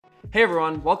Hey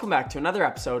everyone, welcome back to another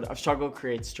episode of Struggle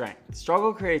Creates Strength.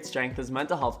 Struggle Creates Strength is a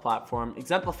mental health platform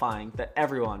exemplifying that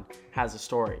everyone has a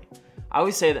story. I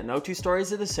always say that no two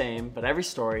stories are the same, but every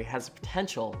story has the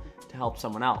potential to help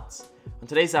someone else. On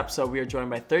today's episode, we are joined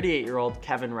by 38-year-old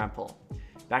Kevin Rempel.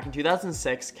 Back in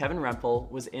 2006, Kevin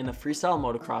Rempel was in a freestyle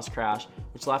motocross crash,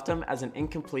 which left him as an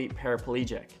incomplete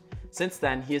paraplegic. Since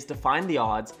then, he has defied the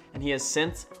odds, and he has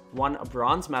since won a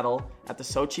bronze medal at the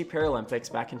Sochi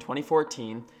Paralympics back in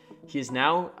 2014. He is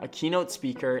now a keynote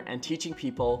speaker and teaching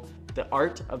people the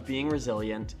art of being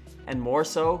resilient, and more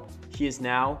so, he is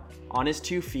now on his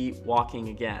 2 feet walking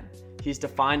again. He's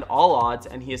defied all odds,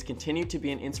 and he has continued to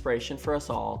be an inspiration for us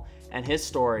all, and his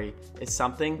story is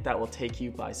something that will take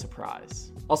you by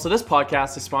surprise. Also, this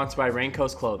podcast is sponsored by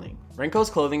Raincoast Clothing.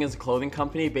 Raincoast Clothing is a clothing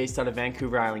company based out of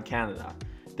Vancouver Island, Canada.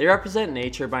 They represent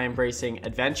nature by embracing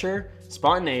adventure,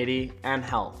 spontaneity, and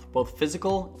health, both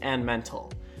physical and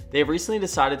mental. They have recently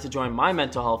decided to join my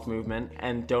mental health movement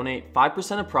and donate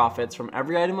 5% of profits from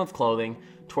every item of clothing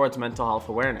towards mental health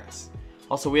awareness.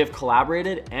 Also, we have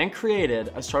collaborated and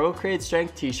created a Struggle Creates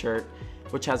Strength t-shirt,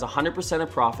 which has 100% of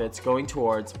profits going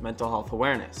towards mental health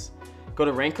awareness. Go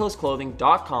to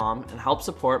raincoastclothing.com and help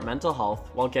support mental health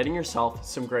while getting yourself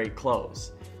some great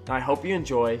clothes. Now, I hope you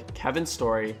enjoy Kevin's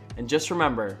story, and just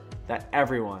remember that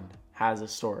everyone has a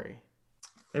story.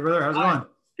 Hey brother, how's it going?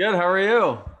 Good, how are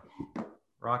you?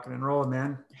 Rocking and rolling,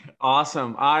 man.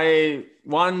 Awesome.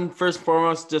 First and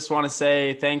foremost, just want to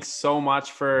say thanks so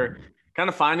much for kind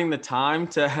of finding the time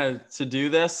to do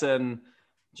this, and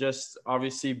just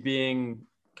obviously being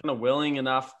kind of willing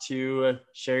enough to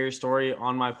share your story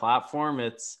on my platform.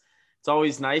 It's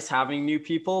always nice having new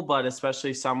people, but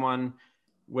especially someone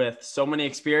with so many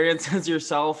experiences as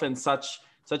yourself and such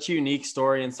a unique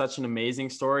story and such an amazing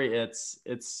story.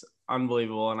 It's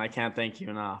unbelievable, and I can't thank you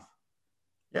enough.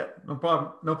 Yeah, no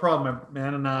problem,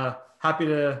 man. And happy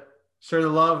to share the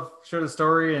love, share the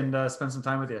story, and spend some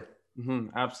time with you.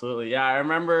 Mm-hmm, absolutely. Yeah, I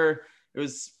remember it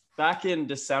was back in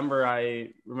December. I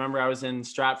remember I was in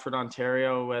Stratford,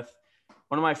 Ontario with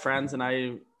one of my friends, and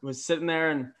I was sitting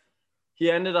there, and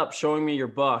he ended up showing me your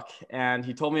book, and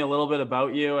he told me a little bit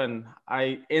about you. And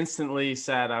I instantly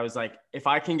said, I was like, if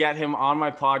I can get him on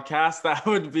my podcast, that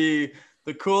would be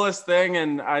the coolest thing.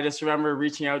 And I just remember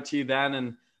reaching out to you then.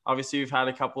 And obviously we've had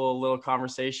a couple of little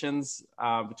conversations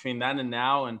between then and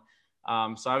now. And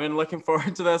so I've been looking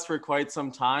forward to this for quite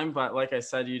some time. But like I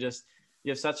said, you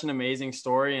have such an amazing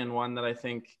story, and one that I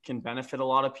think can benefit a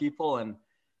lot of people. And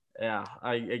yeah,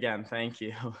 again, thank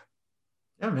you.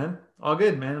 Yeah, man. All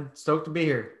good, man. Stoked to be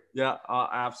here. Yeah,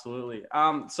 absolutely.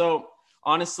 So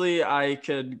honestly, I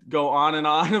could go on and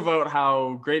on about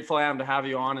how grateful I am to have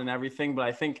you on and everything, but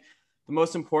I think the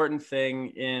most important thing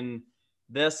in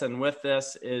this and with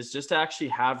this is just to actually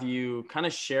have you kind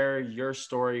of share your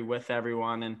story with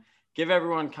everyone and give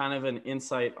everyone kind of an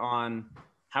insight on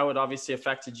how it obviously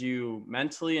affected you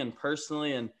mentally and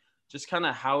personally, and just kind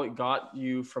of how it got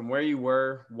you from where you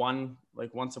were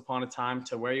once upon a time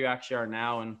to where you actually are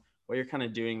now, and what you're kind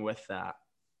of doing with that.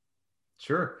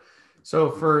 Sure. So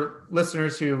for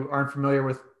listeners who aren't familiar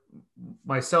with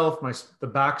myself, the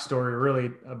backstory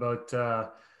really about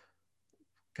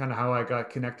kind of how I got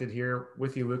connected here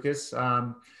with you, Lucas.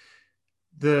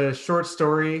 The short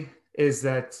story is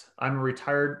that I'm a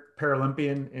retired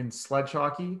Paralympian in sledge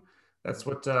hockey. That's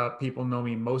what people know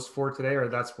me most for today, or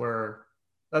that's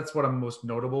what I'm most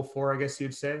notable for, I guess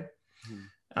you'd say.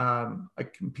 I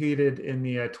competed in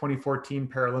the 2014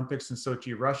 Paralympics in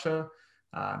Sochi, Russia.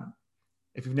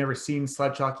 If you've never seen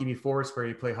sledge hockey before, it's where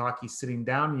you play hockey sitting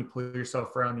down and you pull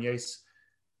yourself around the ice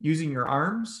using your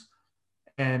arms.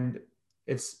 And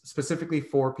it's specifically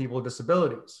for people with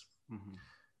disabilities. Mm-hmm.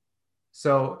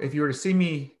 So if you were to see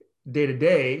me day to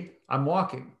day, I'm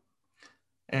walking.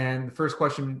 And the first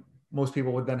question most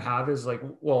people would then have is like,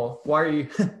 well, why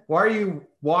are you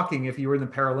walking if you were in the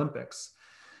Paralympics?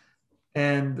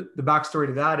 And the backstory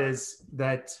to that is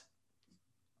that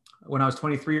when I was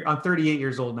 23, I'm 38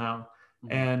 years old now.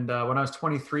 Mm-hmm. And when I was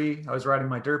 23, I was riding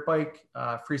my dirt bike.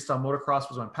 Freestyle motocross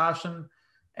was my passion.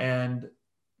 And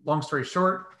long story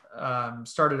short,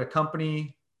 started a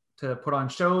company to put on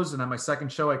shows. And on my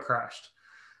second show, I crashed.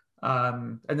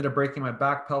 Ended up breaking my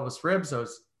back, pelvis, ribs. I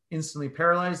was instantly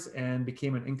paralyzed and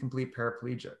became an incomplete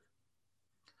paraplegic.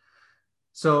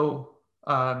 So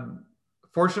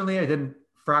fortunately, I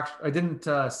didn't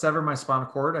sever my spinal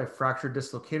cord. I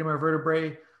dislocated my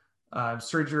vertebrae.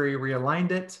 Surgery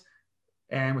realigned it,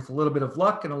 and with a little bit of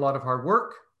luck and a lot of hard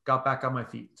work, got back on my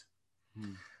feet.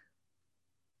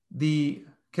 The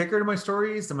kicker to my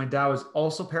story is that my dad was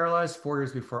also paralyzed 4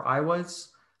 years before I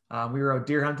was. We were out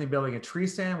deer hunting, building a tree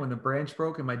stand when the branch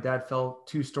broke and my dad fell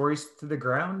 2 stories to the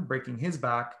ground, breaking his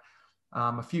back.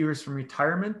 A few years from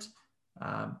retirement,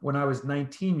 when I was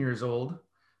 19 years old.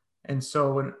 And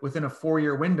so within a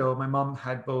 4-year window, my mom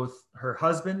had both her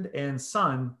husband and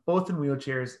son, both in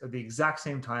wheelchairs at the exact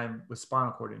same time with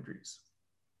spinal cord injuries.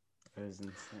 That is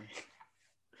insane.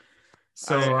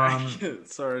 So,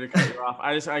 sorry to cut you off.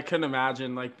 I couldn't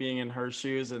imagine like being in her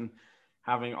shoes and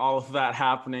having all of that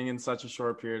happening in such a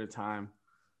short period of time.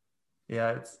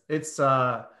 Yeah, it's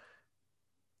like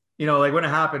when it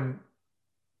happened,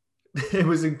 it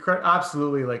was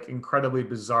absolutely like incredibly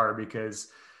bizarre because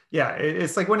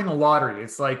it's like winning a lottery.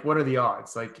 It's like, what are the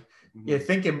odds? Like you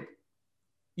think it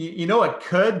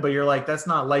could, but you're like, that's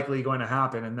not likely going to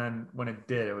happen. And then when it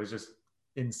did, it was just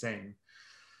insane.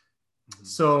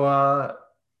 So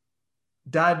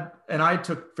dad and I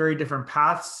took very different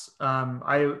paths.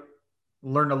 I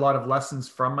learned a lot of lessons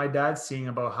from my dad, seeing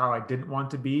about how I didn't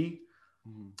want to be.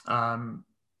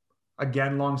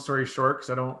 Again, long story short,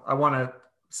 because I want to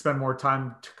spend more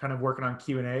time kind of working on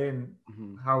Q&A and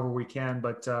however we can.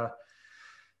 But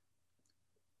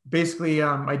basically,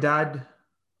 my dad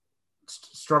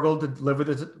struggled to live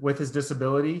with his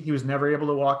disability. He was never able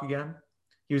to walk again.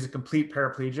 He was a complete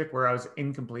paraplegic where I was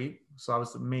incomplete. So that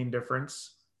was the main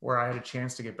difference, where I had a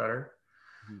chance to get better.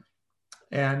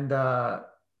 And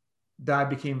dad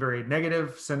became very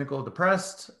negative, cynical,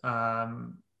 depressed,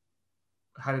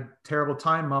 had a terrible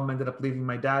time. Mom ended up leaving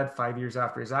my dad 5 years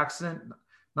after his accident,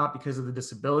 not because of the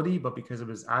disability, but because of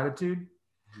his attitude.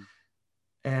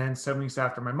 And 7 weeks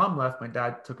after my mom left, my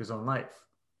dad took his own life.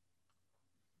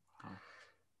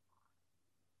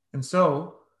 And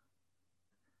so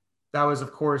that was,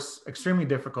 of course, extremely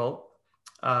difficult.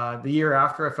 The year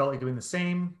after, I felt like doing the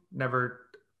same, never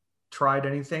tried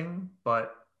anything,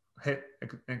 but hit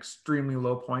an extremely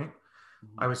low point.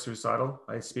 I was suicidal.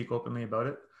 I speak openly about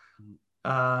it.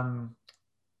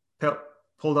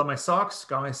 Pulled up my socks,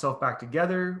 got myself back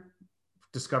together,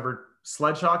 discovered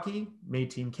sledge hockey, made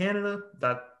Team Canada.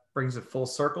 That brings it full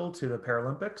circle to the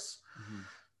Paralympics.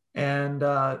 And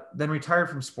then retired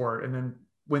from sport, and then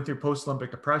went through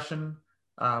post-Olympic depression.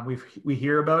 We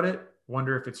hear about it,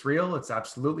 wonder if it's real. It's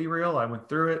absolutely real. I went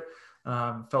through it,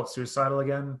 felt suicidal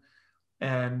again,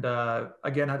 and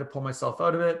again had to pull myself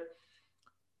out of it.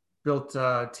 Built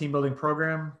a team building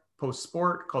program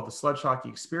post-sport called the Sledge Hockey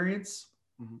Experience.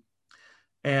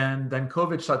 And then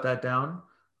COVID shut that down.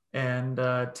 And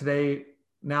today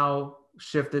now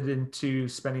shifted into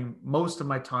spending most of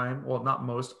my time, well, not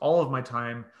most, all of my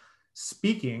time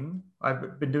speaking.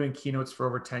 I've been doing keynotes for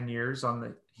over 10 years on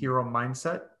the hero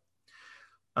mindset,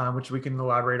 which we can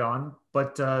elaborate on.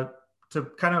 But to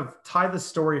kind of tie the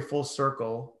story full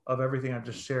circle of everything I've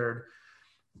just shared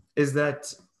is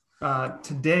that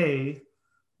today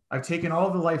I've taken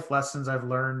all the life lessons I've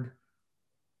learned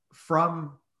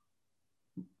from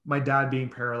my dad being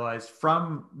paralyzed,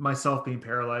 from myself being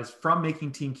paralyzed, from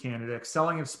making Team Canada,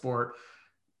 excelling in sport,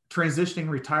 transitioning,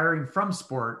 retiring from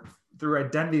sport through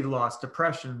identity loss,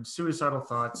 depression, suicidal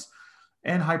thoughts,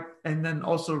 and then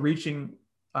also reaching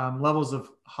levels of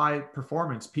high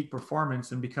performance, peak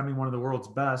performance, and becoming one of the world's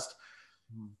best.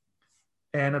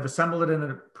 And I've assembled it in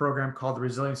a program called the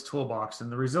Resilience Toolbox.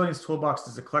 And the Resilience Toolbox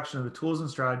is a collection of the tools and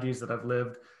strategies that I've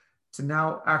lived to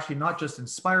now actually not just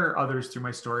inspire others through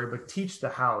my story, but teach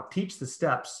the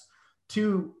steps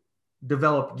to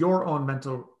develop your own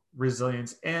mental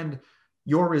resilience and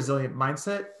your resilient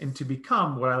mindset, and to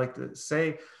become, what I like to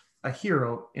say, a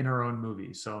hero in our own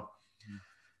movie. So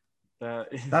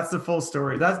that's the full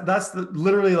story. That's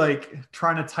literally like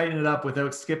trying to tighten it up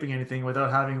without skipping anything,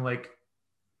 without having like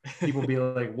people be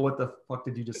like, what the fuck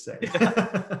did you just say?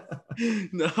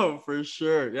 No, for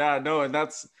sure. Yeah, no. And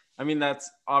that's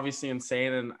obviously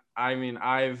insane. And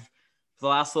for the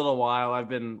last little while, I've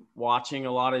been watching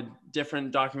a lot of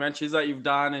different documentaries that you've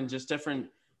done, and just different,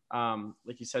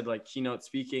 like you said, like keynote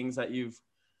speakings that you've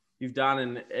done.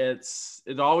 And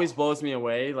it always blows me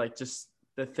away. Like just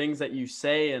the things that you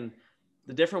say and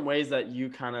the different ways that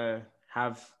you kind of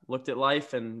have looked at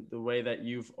life, and the way that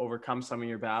you've overcome some of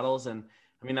your battles. And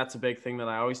that's a big thing that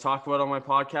I always talk about on my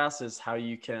podcast, is how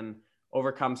you can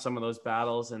overcome some of those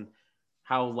battles, and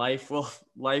how life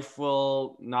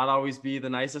will not always be the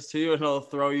nicest to you, and it'll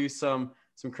throw you some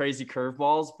crazy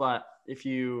curveballs. But if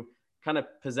you kind of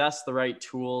possess the right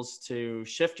tools to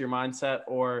shift your mindset,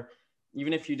 or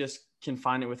even if you just can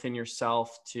find it within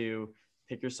yourself to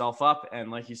pick yourself up and,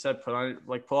 like you said,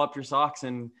 pull up your socks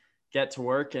and get to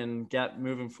work and get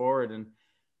moving forward. And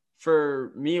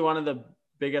for me, one of the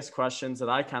biggest questions that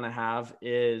I kind of have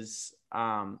is,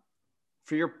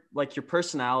 for your, like your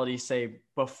personality, say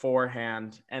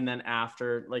beforehand and then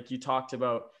after, like you talked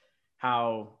about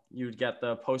how you would get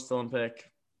the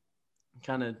post-Olympic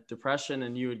kind of depression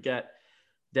and you would get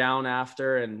down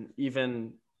after, and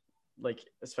even like,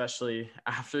 especially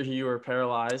after you were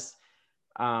paralyzed,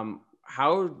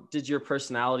 how did your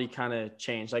personality kind of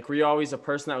change? Like, were you always a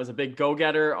person that was a big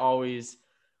go-getter, always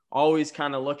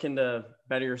kind of looking to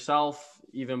better yourself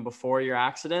even before your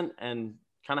accident? And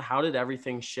kind of how did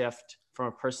everything shift from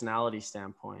a personality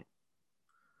standpoint?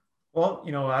 Well,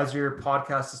 as your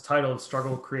podcast is titled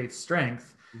Struggle Creates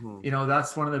Strength, Mm-hmm.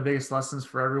 that's one of the biggest lessons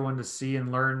for everyone to see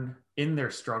and learn in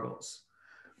their struggles.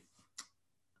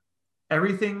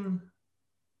 Everything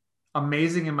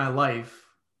amazing in my life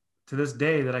to this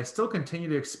day that I still continue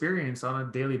to experience on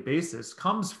a daily basis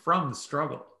comes from the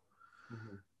struggle.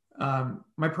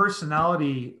 My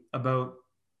personality about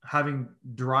having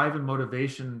drive and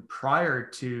motivation prior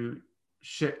to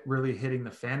shit really hitting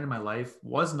the fan in my life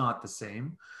was not the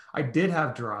same. I did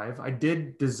have drive. I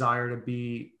did desire to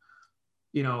be,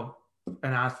 an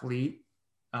athlete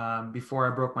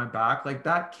before I broke my back. Like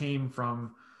that came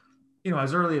from,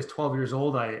 as early as 12 years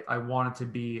old, I wanted to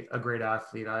be a great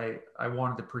athlete. I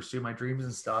wanted to pursue my dreams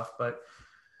and stuff. But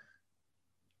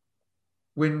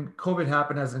when COVID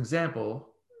happened, as an example,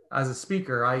 as a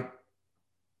speaker,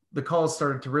 the calls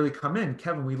started to really come in.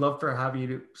 Kevin, we'd love to have you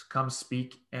to come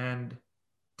speak and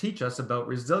teach us about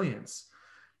resilience.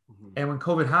 Mm-hmm. And when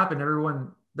COVID happened,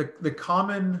 everyone, the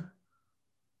common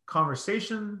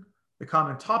conversation, the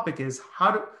common topic is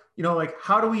how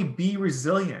do we be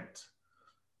resilient?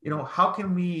 How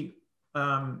can we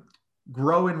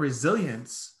grow in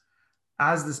resilience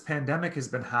as this pandemic has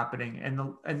been happening?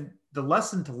 And the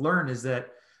lesson to learn is that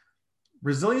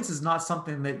resilience is not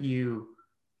something that you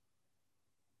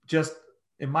just,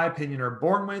 in my opinion, are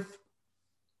born with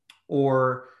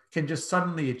or can just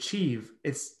suddenly achieve.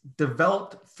 It's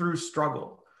developed through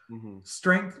struggle. Mm-hmm.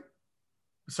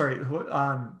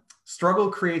 Struggle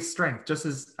creates strength, just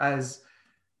as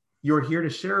you're here to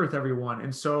share with everyone.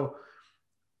 And so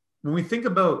when we think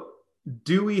about,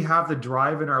 do we have the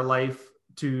drive in our life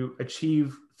to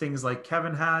achieve things like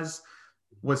Kevin has?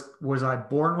 Was I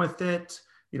born with it?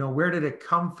 Where did it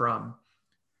come from?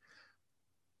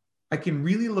 I can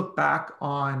really look back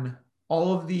on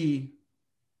all of the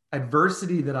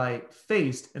adversity that I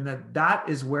faced, and that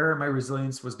is where my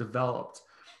resilience was developed.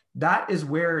 That is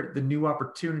where the new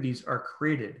opportunities are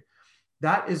created.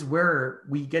 That is where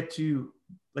we get to,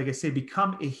 like I say,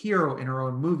 become a hero in our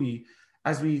own movie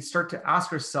as we start to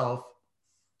ask ourselves,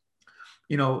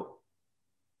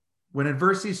 when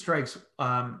adversity strikes,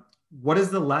 what is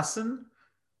the lesson?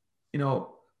 What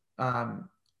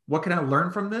can I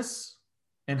learn from this?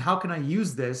 And how can I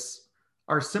use this?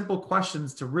 Are simple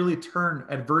questions to really turn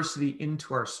adversity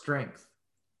into our strength.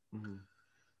 Mm-hmm.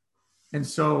 And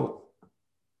so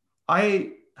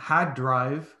I had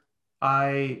drive.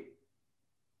 I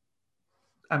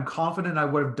am confident I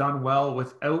would have done well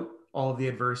without all of the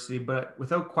adversity, but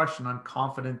without question, I'm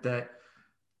confident that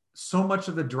so much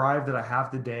of the drive that I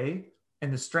have today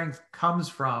and the strength comes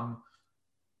from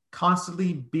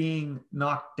constantly being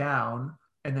knocked down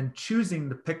and then choosing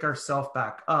to pick ourselves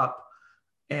back up.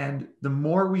 And the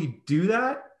more we do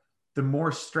that, the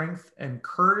more strength and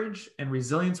courage and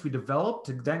resilience we develop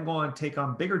to then go and take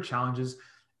on bigger challenges.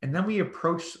 And then we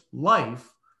approach life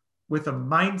with a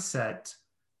mindset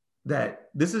that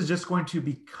this is just going to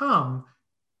become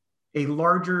a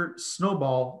larger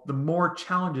snowball the more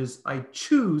challenges I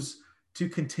choose to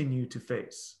continue to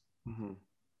face. Mm-hmm.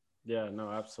 Yeah, no,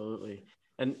 absolutely.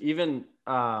 And even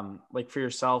like for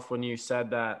yourself, when you said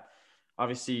that,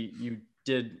 obviously you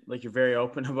did, like, you're very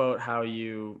open about how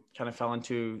you kind of fell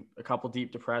into a couple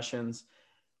deep depressions.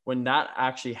 When that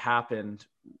actually happened,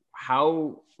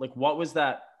 how, like, what was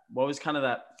kind of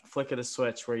that flick of the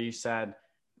switch where you said,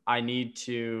 I need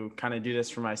to kind of do this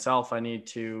for myself. I need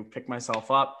to pick myself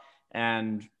up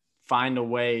and find a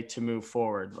way to move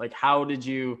forward. Like, how did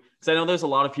you, because I know there's a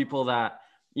lot of people that,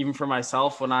 even for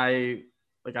myself, when I'm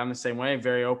the same way,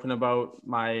 very open about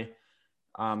my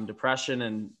depression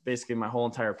and basically my whole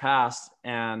entire past.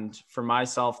 And for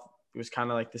myself, it was kind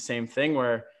of like the same thing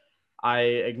where I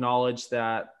acknowledged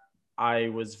that I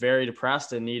was very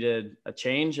depressed and needed a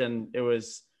change. And it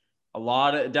was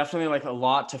definitely like a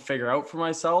lot to figure out for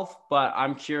myself. But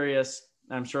I'm curious,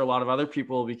 and I'm sure a lot of other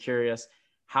people will be curious,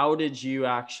 how did you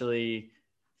actually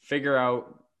figure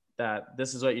out that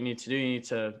this is what you need to do? You need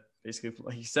to basically,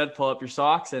 like you said, pull up your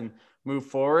socks and move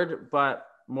forward. But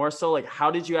more so, like,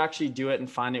 how did you actually do it and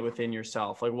find it within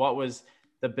yourself? Like, what was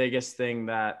the biggest thing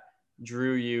that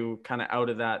drew you kind of out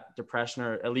of that depression,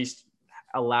 or at least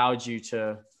allowed you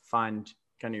to find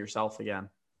kind of yourself again?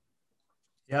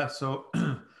 Yeah. So,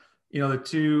 the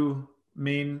two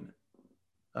main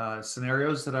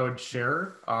scenarios that I would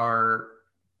share are,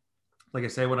 like I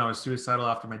say, when I was suicidal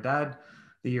after my dad,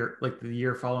 the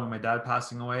year following my dad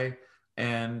passing away,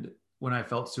 and when I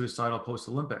felt suicidal post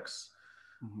Olympics.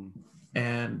 Mm-hmm.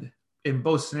 And in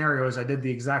both scenarios, I did the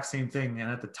exact same thing.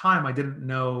 And at the time, I didn't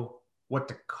know what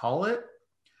to call it,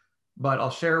 but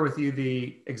I'll share with you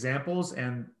the examples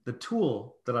and the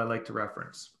tool that I like to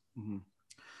reference. Mm-hmm.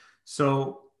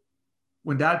 So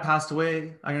when dad passed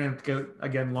away, I'm going to go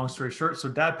again, long story short. So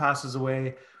dad passes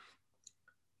away.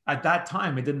 At that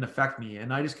time, it didn't affect me,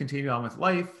 and I just continued on with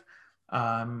life.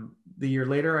 The year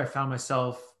later, I found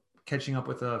myself catching up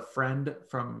with a friend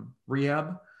from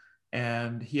rehab,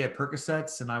 and he had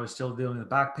Percocets, and I was still dealing with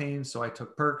back pain. So I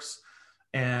took perks,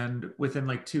 and within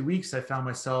like 2 weeks, I found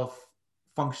myself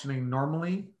functioning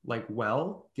normally, like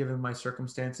well, given my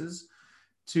circumstances,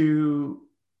 to,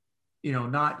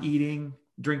 not eating,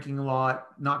 drinking a lot,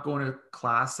 not going to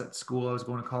class at school. I was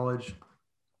going to college,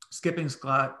 skipping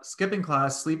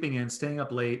class, sleeping in, staying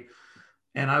up late.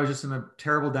 And I was just in a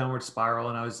terrible downward spiral.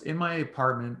 And I was in my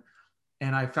apartment,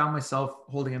 and I found myself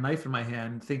holding a knife in my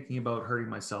hand, thinking about hurting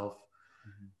myself.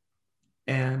 Mm-hmm.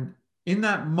 And in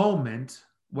that moment,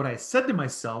 what I said to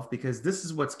myself, because this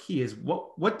is what's key, is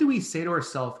what do we say to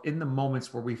ourselves in the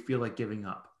moments where we feel like giving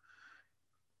up?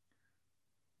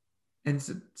 And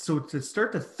so to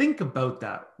start to think about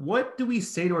that, what do we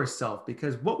say to ourselves?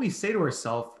 Because what we say to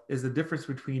ourselves is the difference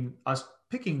between us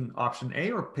picking option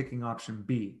A or picking option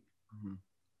B. Mm-hmm.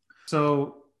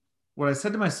 So what I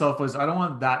said to myself was, I don't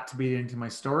want that to be into my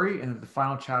story, and the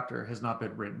final chapter has not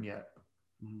been written yet.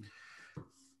 Mm-hmm.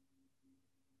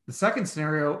 The second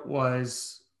scenario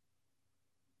was,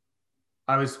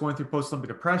 I was going through post-Olympic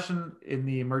depression in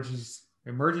the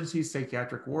emergency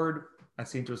psychiatric ward at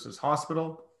St. Joseph's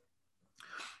Hospital,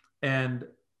 and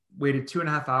waited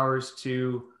 2.5 hours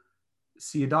to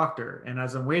see a doctor. And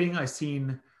as I'm waiting, I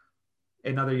seen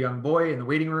another young boy in the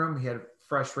waiting room. He had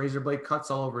fresh razor blade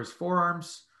cuts all over his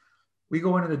forearms. We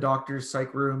go into the doctor's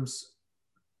psych rooms.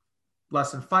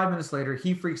 Less than 5 minutes later,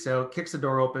 he freaks out, kicks the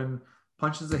door open,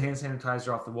 punches the hand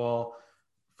sanitizer off the wall,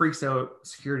 freaks out,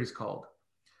 security's called.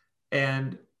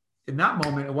 And in that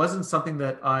moment, it wasn't something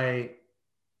that I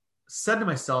said to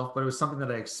myself, but it was something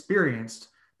that I experienced,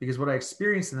 because what I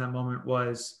experienced in that moment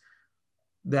was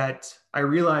that I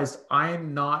realized I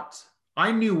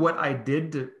knew what I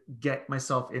did to get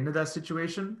myself into that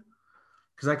situation,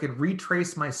 because I could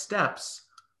retrace my steps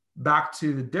back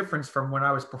to the difference from when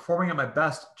I was performing at my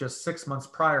best just 6 months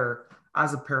prior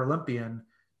as a Paralympian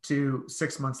to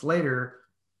 6 months later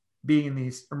being in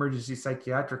the emergency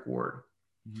psychiatric ward.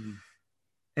 Mm-hmm.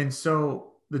 And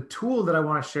so the tool that I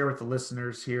want to share with the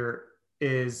listeners here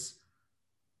is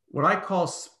what I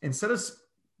call, instead of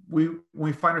when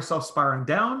we find ourselves spiraling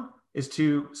down, is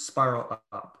to spiral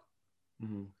up.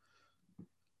 Mm-hmm.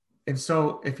 And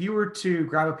so if you were to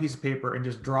grab a piece of paper and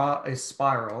just draw a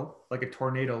spiral, like a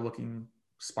tornado looking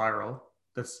spiral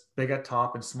that's big at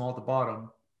top and small at the bottom,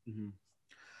 mm-hmm.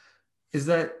 is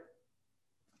that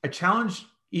I challenge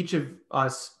each of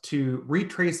us to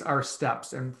retrace our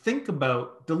steps and think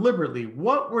about deliberately,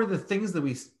 what were the things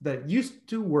that used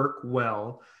to work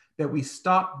well that we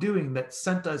stopped doing that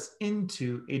sent us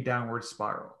into a downward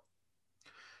spiral.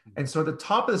 And so at the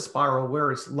top of the spiral,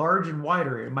 where it's large and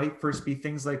wider, it might first be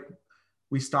things like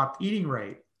we stopped eating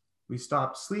right, we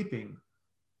stopped sleeping,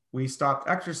 we stopped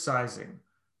exercising,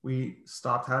 we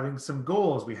stopped having some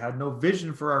goals, we had no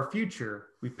vision for our future,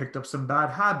 we picked up some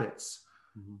bad habits.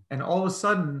 Mm-hmm. And all of a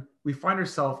sudden, we find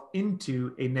ourselves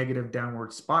into a negative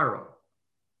downward spiral.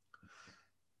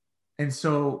 And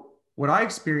so what I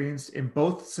experienced in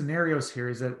both scenarios here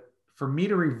is that for me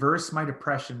to reverse my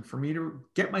depression, for me to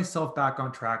get myself back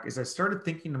on track, is I started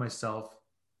thinking to myself,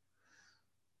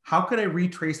 how could I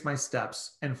retrace my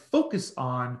steps and focus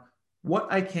on what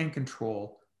I can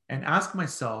control and ask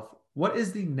myself, what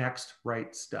is the next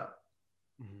right step?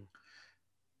 Mm-hmm.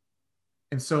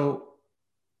 And so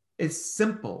it's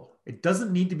simple. It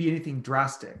doesn't need to be anything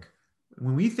drastic.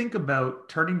 When we think about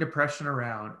turning depression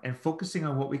around and focusing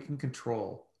on what we can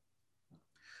control,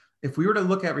 if we were to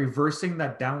look at reversing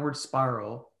that downward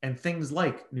spiral and things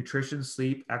like nutrition,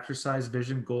 sleep, exercise,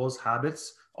 vision, goals,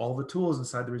 habits, all the tools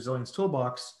inside the Resilience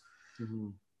Toolbox, mm-hmm.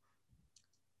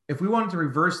 if we wanted to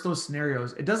reverse those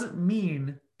scenarios, it doesn't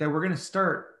mean that we're going to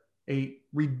start a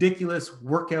ridiculous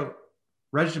workout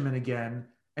regimen again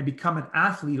and become an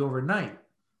athlete overnight.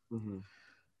 Mm-hmm.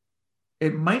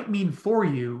 It might mean for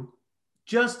you,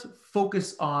 just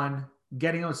focus on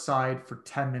getting outside for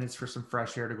 10 minutes for some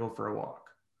fresh air to go for a walk.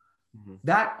 Mm-hmm.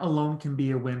 That alone can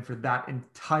be a win for that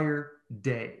entire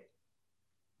day.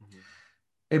 Mm-hmm.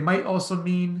 It might also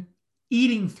mean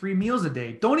eating 3 meals a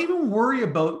day. Don't even worry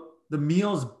about the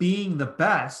meals being the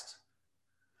best.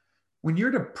 When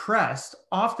you're depressed,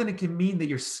 often it can mean that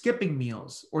you're skipping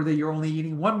meals or that you're only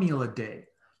eating 1 meal a day.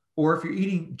 Or if you're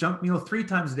eating junk meal 3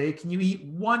 times a day, can you eat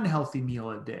one healthy meal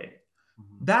a day?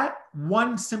 Mm-hmm. That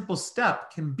one simple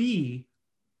step can be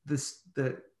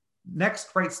the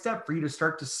next right step for you to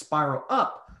start to spiral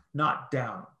up, not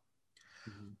down.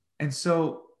 Mm-hmm. And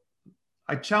so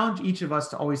I challenge each of us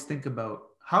to always think about,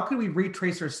 how can we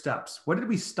retrace our steps? What did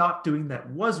we stop doing that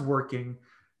was working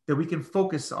that we can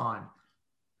focus on?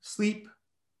 Sleep,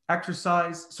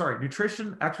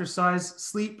 nutrition, exercise,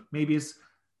 sleep. Maybe it's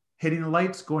hitting the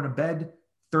lights, going to bed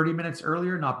 30 minutes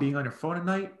earlier, not being on your phone at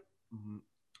night. Mm-hmm.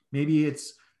 Maybe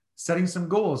it's setting some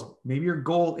goals. Maybe your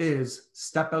goal is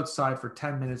step outside for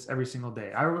 10 minutes every single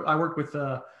day. I worked with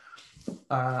a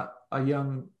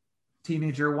young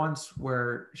teenager once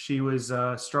where she was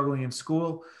struggling in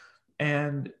school,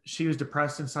 and she was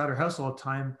depressed inside her house all the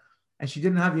time, and she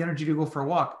didn't have the energy to go for a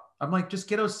walk. I'm like, just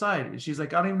get outside. And she's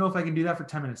like, I don't even know if I can do that for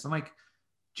 10 minutes. I'm like,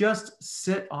 just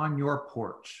sit on your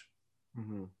porch.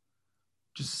 Mm-hmm.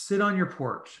 Just sit on your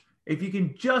porch. If you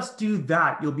can just do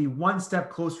that, you'll be one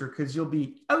step closer, because you'll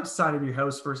be outside of your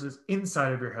house versus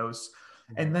inside of your house.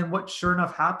 Mm-hmm. And then what sure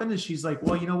enough happened is she's like,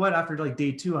 well, you know what? After like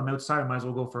day 2, I'm outside. I might as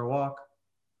well go for a walk.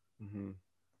 Mm-hmm.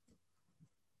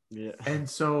 Yeah. And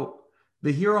so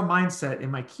the hero mindset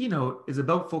in my keynote is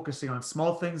about focusing on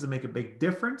small things that make a big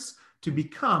difference to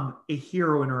become a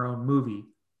hero in our own movie.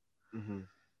 Mm-hmm.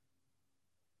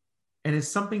 And it's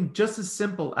something just as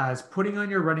simple as putting on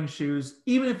your running shoes,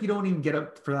 even if you don't even get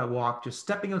up for that walk, just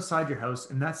stepping outside your house.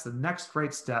 And that's the next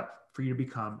right step for you to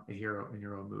become a hero in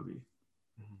your own movie.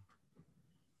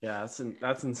 Yeah,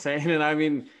 that's insane. And I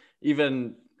mean,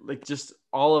 even like just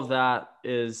all of that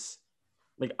is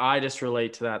like, I just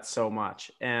relate to that so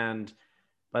much. And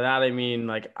by that, I mean,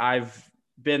 like, I've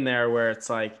been there where it's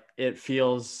like, it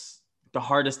feels the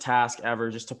hardest task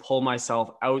ever just to pull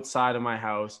myself outside of my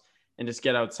house and just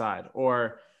get outside,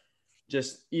 or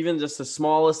just even just the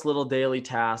smallest little daily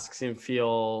tasks and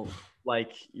feel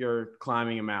like you're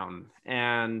climbing a mountain.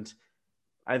 And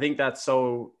I think that's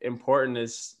so important,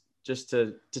 is just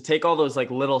to take all those like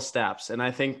little steps. And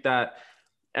I think that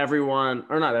everyone,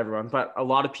 or not everyone, but a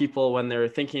lot of people, when they're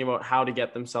thinking about how to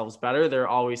get themselves better, they're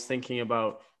always thinking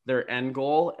about their end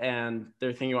goal, and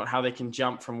they're thinking about how they can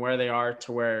jump from where they are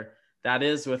to where that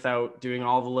is without doing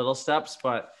all the little steps.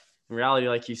 But in reality,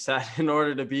 like you said, in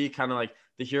order to be kind of like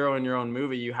the hero in your own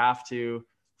movie, you have to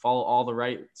follow all the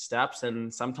right steps.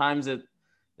 And sometimes it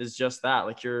is just that,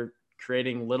 like, you're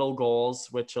creating little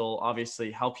goals, which will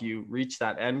obviously help you reach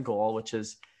that end goal, which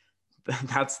is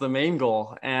that's the main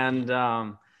goal. And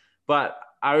but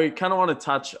I kind of want to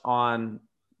touch on,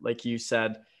 like you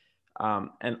said,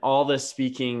 and all the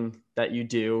speaking that you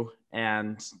do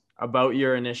and about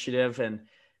your initiative. And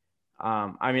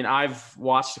I mean, I've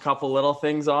watched a couple little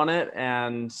things on it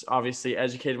and obviously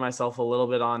educated myself a little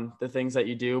bit on the things that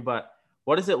you do. But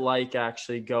what is it like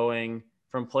actually going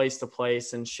from place to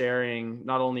place and sharing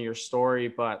not only your story,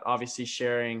 but obviously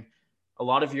sharing a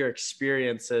lot of your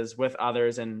experiences with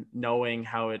others and knowing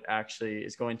how it actually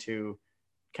is going to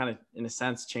kind of, in a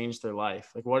sense, change their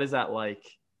life? Like, what is that like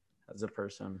as a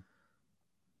person?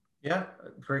 Yeah,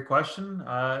 great question.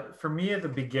 For me at the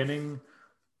beginning,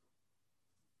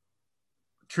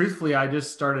 truthfully, I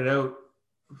just started out.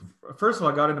 First of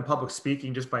all, I got into public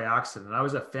speaking just by accident. I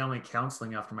was at family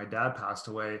counseling after my dad passed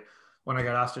away when I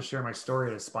got asked to share my story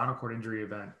at a spinal cord injury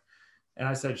event. And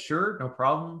I said, sure, no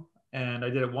problem. And I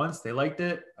did it once. They liked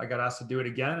it. I got asked to do it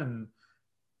again. And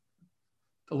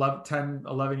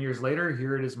 11 years later,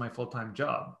 here it is, my full-time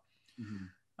job.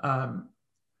 Mm-hmm.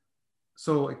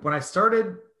 So like when I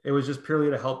started, it was just purely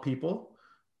to help people.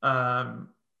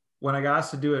 When I got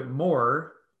asked to do it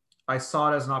more, I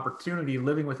saw it as an opportunity,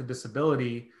 living with a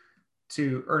disability,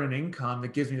 to earn an income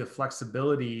that gives me the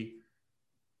flexibility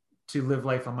to live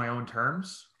life on my own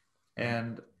terms.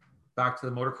 And back to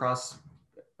the motocross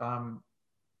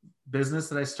business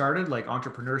that I started, like,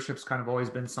 entrepreneurship's kind of always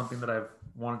been something that I've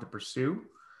wanted to pursue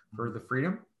for the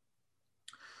freedom.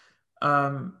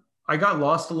 I got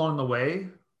lost along the way.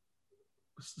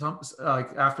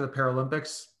 Like after the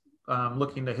Paralympics,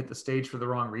 looking to hit the stage for the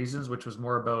wrong reasons, which was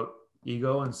more about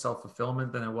ego and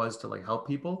self-fulfillment than it was to like help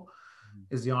people,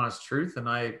 is the honest truth. And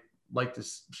I like to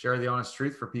share the honest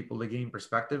truth for people to gain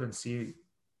perspective and see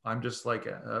I'm just like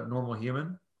a normal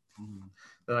human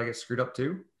that I get screwed up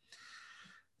too.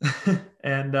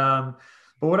 And but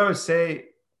what I would say,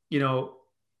 you know,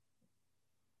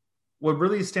 what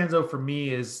really stands out for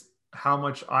me is how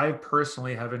much I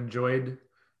personally have enjoyed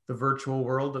the virtual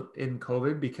world in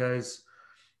COVID, because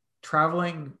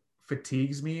traveling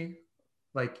fatigues me,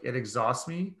 like it exhausts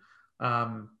me.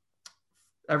 Um,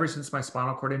 Ever since my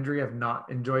spinal cord injury, I've not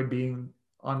enjoyed being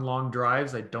on long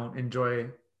drives. I don't enjoy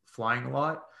flying a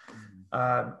lot.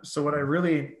 So what I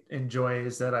really enjoy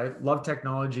is that I love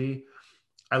technology.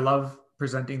 I love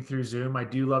presenting through Zoom. I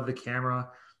do love the camera.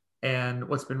 And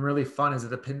what's been really fun is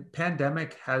that the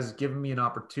pandemic has given me an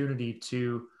opportunity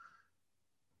to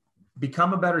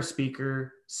become a better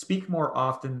speaker, speak more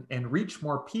often, and reach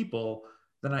more people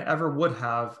than I ever would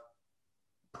have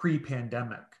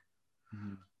pre-pandemic.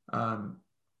 Um,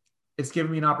 it's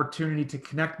given me an opportunity to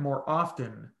connect more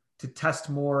often, to test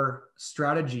more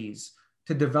strategies,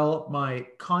 to develop my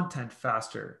content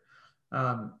faster.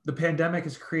 The pandemic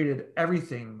has created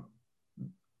everything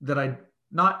that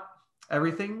not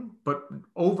everything, but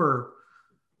over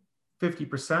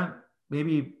 50%,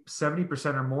 maybe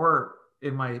 70% or more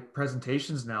in my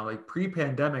presentations now. Like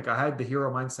pre-pandemic, I had the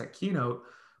hero mindset keynote,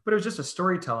 but it was just a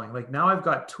storytelling. Like now I've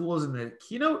got tools in the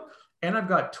keynote and I've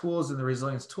got tools in the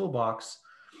resilience toolbox.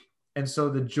 And so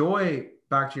the joy,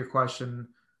 back to your question,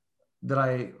 that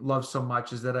I love so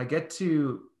much is that I get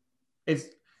to, it's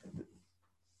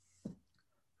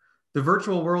the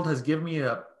virtual world has given me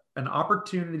an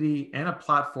opportunity and a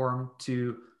platform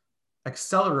to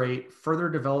accelerate further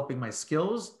developing my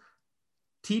skills,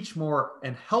 teach more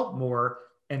and help more,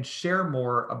 and share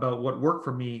more about what worked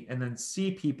for me, and then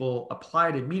see people apply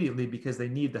it immediately because they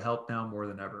need the help now more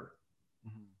than ever.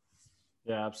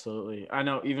 Yeah, absolutely. I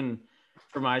know even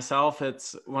for myself,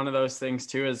 it's one of those things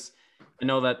too, is I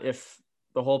know that if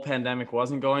the whole pandemic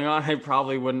wasn't going on, I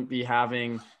probably wouldn't be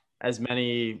having as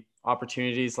many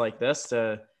opportunities like this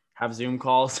to have Zoom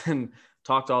calls and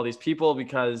talk to all these people,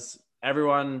 because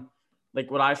everyone,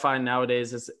 like what I find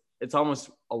nowadays is it's almost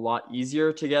a lot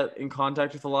easier to get in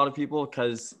contact with a lot of people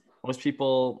because most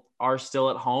people are still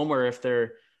at home, or if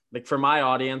they're like, for my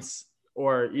audience,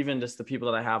 or even just the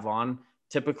people that I have on,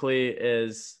 typically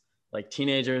is like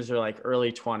teenagers or like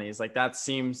early 20s. Like that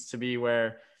seems to be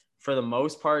where for the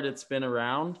most part it's been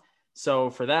around. So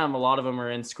for them, a lot of them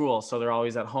are in school, so they're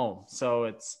always at home. So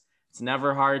it's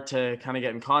never hard to kind of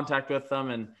get in contact with them.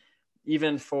 And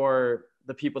even for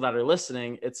the people that are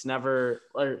listening, it's never,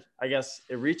 or I guess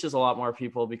it reaches a lot more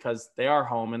people because they are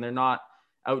home and they're not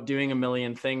out doing a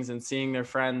million things and seeing their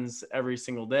friends every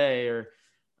single day, or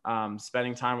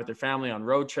spending time with their family on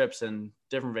road trips and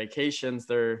different vacations.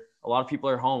 A lot of people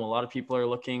are home. A lot of people are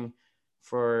looking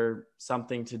for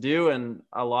something to do. And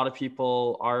a lot of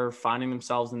people are finding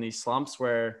themselves in these slumps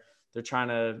where they're trying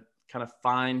to kind of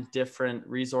find different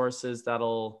resources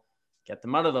that'll get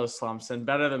them out of those slumps and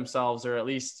better themselves, or at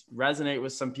least resonate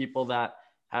with some people that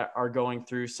are going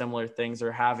through similar things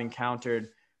or have encountered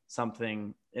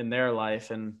something in their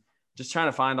life, and just trying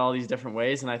to find all these different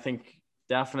ways. And I think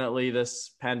definitely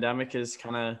this pandemic is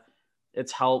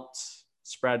it's helped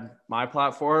spread my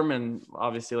platform. And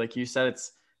obviously, like you said,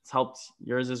 it's helped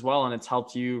yours as well. And it's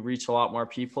helped you reach a lot more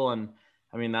people. And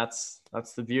I mean, that's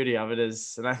the beauty of it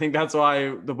is, and I think that's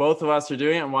why the both of us are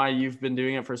doing it and why you've been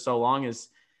doing it for so long, is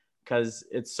because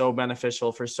it's so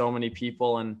beneficial for so many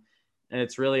people. And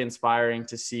it's really inspiring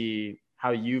to see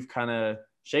how you've kind of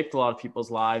shaped a lot of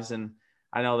people's lives. And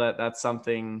I know that that's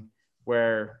something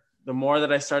where the more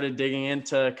that I started digging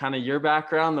into kind of your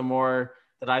background, the more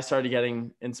that I started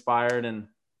getting inspired. And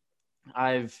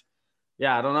I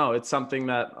don't know. It's something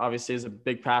that obviously is a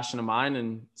big passion of mine,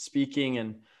 and speaking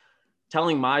and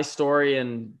telling my story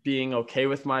and being okay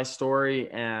with my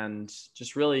story, and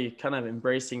just really kind of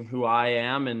embracing who I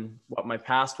am and what my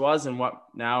past was and what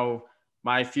now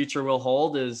my future will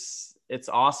hold it's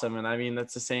awesome. And I mean,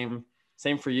 that's the same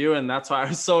for you. And that's why I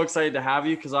was so excited to have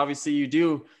you, because obviously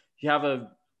you have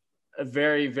a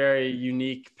very, very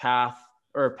unique past,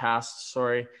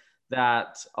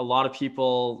 that a lot of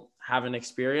people haven't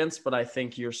experienced, but I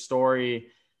think your story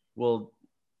will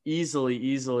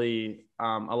easily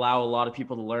allow a lot of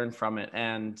people to learn from it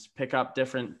and pick up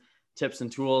different tips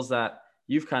and tools that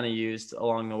you've kind of used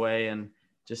along the way, and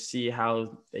just see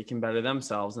how they can better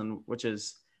themselves, and which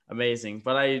is amazing.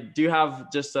 But I do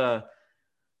have just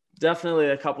definitely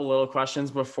a couple little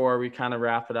questions before we kind of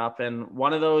wrap it up. And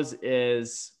one of those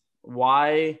is,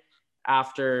 why,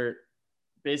 after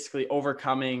basically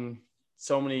overcoming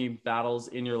so many battles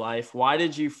in your life, why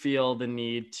did you feel the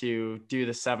need to do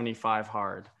the 75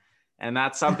 hard? And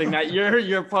that's something that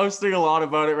you're posting a lot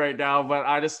about it right now,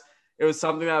 but it was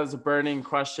something that was a burning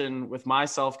question with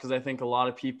myself, because I think a lot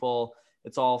of people,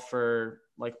 it's all for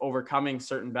like overcoming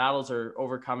certain battles or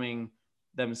overcoming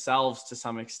themselves to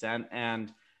some extent.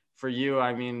 And for you,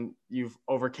 I mean, you've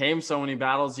overcame so many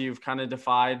battles, you've kind of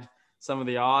defied some of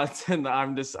the odds. And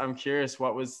I'm curious,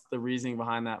 what was the reasoning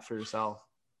behind that for yourself?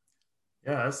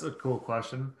 Yeah, that's a cool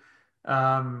question.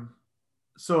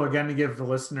 So again, to give the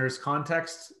listeners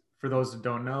context, for those that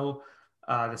don't know,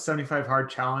 the 75 Hard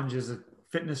Challenge is a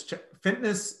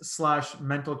fitness slash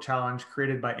mental challenge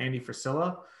created by Andy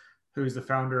Frisella, who's the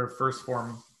founder of First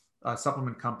Form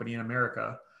supplement company in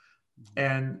America.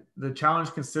 And the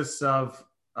challenge consists of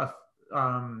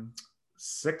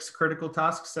 6 critical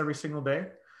tasks every single day.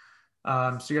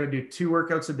 So you got to do 2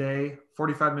 workouts a day,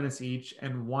 45 minutes each,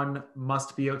 and 1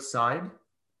 must be outside.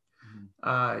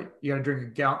 You got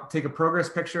to take a progress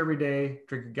picture every day,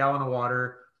 drink a gallon of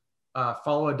water,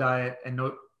 follow a diet, and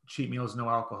no cheat meals, no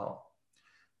alcohol.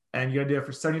 And you got to do it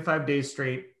for 75 days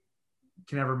straight.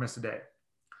 Can never miss a day.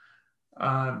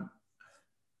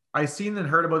 I seen and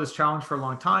heard about this challenge for a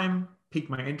long time, piqued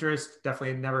my interest.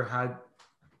 Definitely never had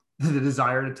the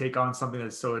desire to take on something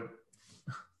that's so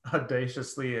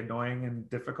audaciously annoying and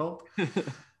difficult.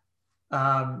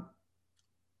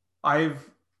 I've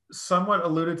somewhat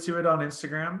alluded to it on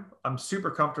Instagram. I'm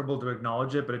super comfortable to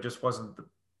acknowledge it, but it just wasn't the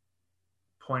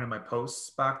point of my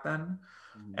posts back then.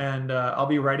 And I'll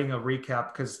be writing a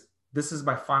recap because this is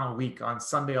my final week. On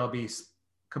Sunday, I'll be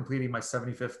completing my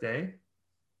 75th day.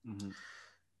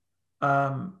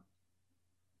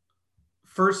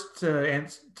 First,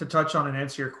 to touch on and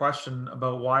answer your question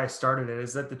about why I started it,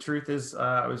 is that the truth is it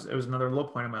was another low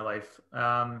point in my life.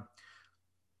 I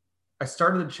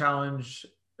started the challenge,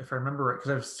 if I remember right,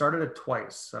 because I've started it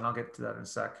twice, and I'll get to that in a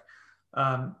sec.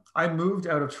 I moved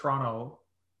out of Toronto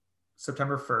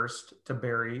September 1st to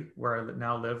Barrie, where I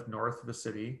now live north of the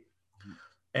city.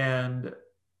 And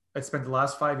I spent the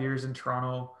last 5 years in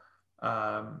Toronto,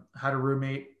 had a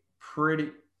roommate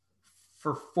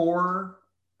for 4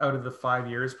 out of the 5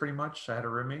 years, pretty much. I had a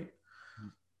roommate.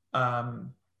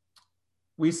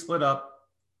 We split up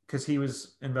because he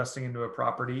was investing into a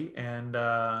property. And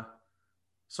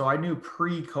so I knew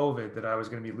pre-COVID that I was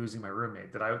going to be losing my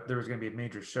roommate, that there was going to be a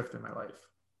major shift in my life.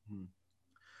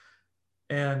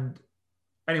 And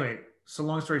anyway, so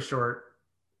long story short,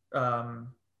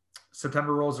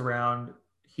 September rolls around.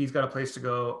 He's got a place to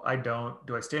go. I don't.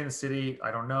 Do I stay in the city?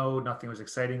 I don't know. Nothing was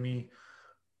exciting me.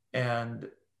 And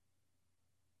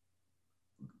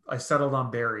I settled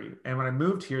on Barrie. And when I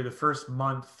moved here, the first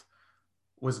month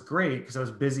was great because I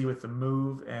was busy with the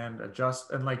move and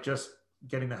just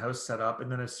getting the house set up.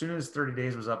 And then as soon as 30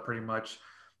 days was up, pretty much,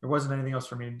 there wasn't anything else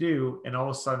for me to do. And all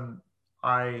of a sudden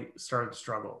I started to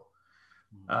struggle.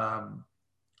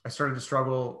 I started to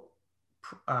struggle,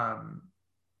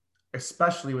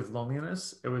 especially with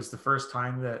loneliness. It was the first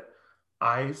time that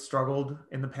I struggled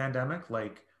in the pandemic.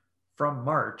 Like from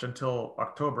March until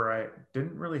October, I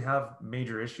didn't really have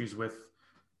major issues with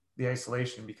the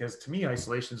isolation, because to me,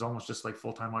 isolation is almost just like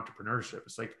full-time entrepreneurship.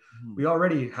 It's like we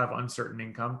already have uncertain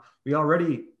income. We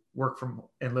already work from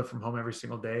and live from home every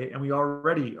single day. And we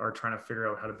already are trying to figure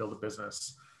out how to build a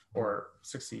business or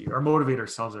succeed or motivate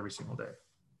ourselves every single day.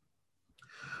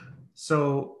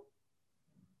 So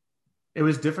it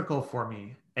was difficult for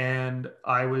me, and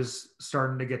I was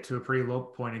starting to get to a pretty low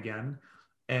point again.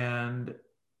 And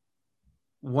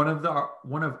one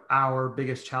of our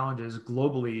biggest challenges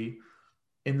globally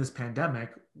in this pandemic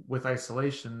with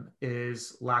isolation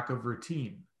is lack of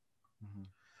routine.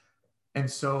 And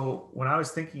so when I was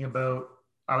thinking about,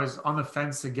 I was on the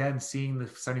fence again, seeing the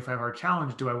 75 Hard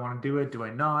Challenge. Do I want to do it? Do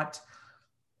I not?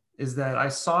 Is that I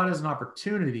saw it as an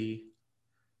opportunity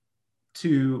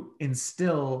to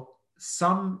instill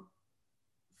some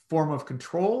form of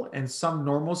control and some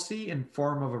normalcy in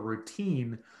form of a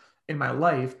routine in my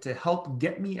life to help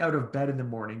get me out of bed in the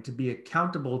morning, to be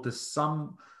accountable to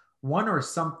someone or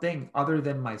something other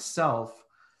than myself,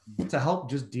 to help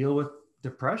just deal with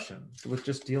depression, with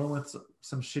just dealing with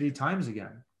some shitty times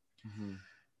again.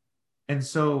 And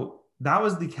so that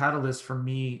was the catalyst for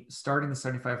me starting the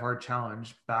 75 Hard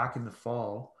Challenge back in the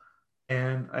fall.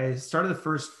 And I started the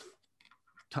first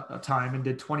time and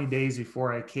did 20 days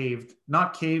before I caved.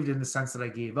 Not caved in the sense that I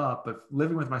gave up, but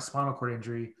living with my spinal cord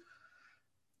injury,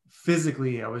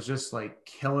 physically, I was just like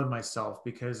killing myself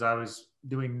because I was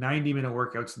doing 90-minute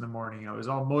workouts in the morning. I was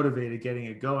all motivated getting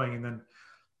it going. And then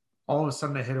all of a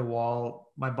sudden I hit a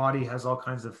wall. My body has all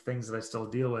kinds of things that I still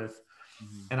deal with.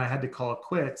 And I had to call it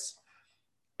quits.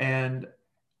 And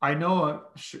I know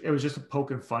it was just a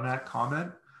poke and fun at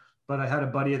comment, but I had a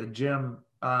buddy at the gym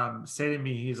say to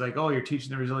me, he's like, "Oh, you're teaching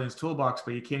the resilience toolbox,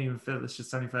 but you can't even fit this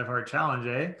 75 Hard Challenge,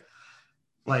 eh?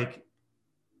 Like,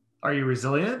 are you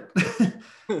resilient?"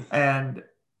 And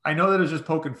I know that it was just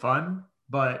poking fun,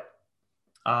 but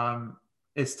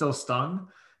it still stung.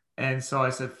 And so I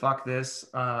said, fuck this.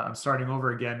 I'm starting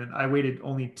over again. And I waited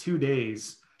only 2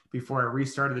 days before I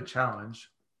restarted the challenge.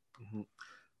 Mhm.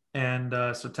 And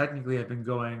so technically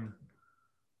I'm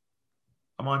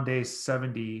on day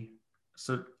 70.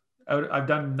 So I've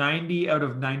done 90 out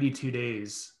of 92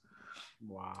 days.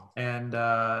 Wow. And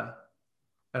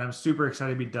I'm super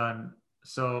excited to be done.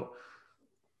 So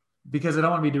because I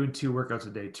don't want to be doing 2 workouts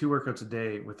a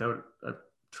day without a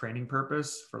training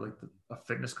purpose for like a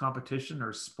fitness competition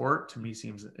or sport, to me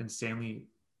seems insanely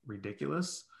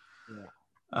ridiculous. Yeah.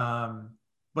 Um,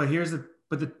 but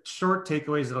the short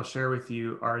takeaways that I'll share with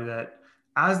you are that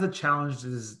as the challenge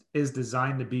is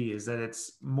designed to be, is that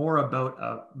it's more about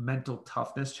a mental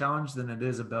toughness challenge than it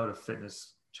is about a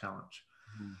fitness challenge.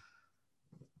 Mhm.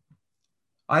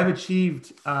 I've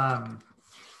achieved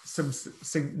some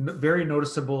very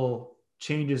noticeable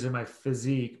changes in my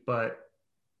physique, but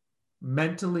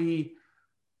mentally,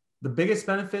 the biggest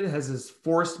benefit has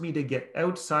forced me to get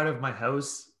outside of my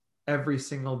house every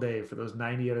single day for those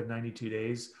 90 out of 92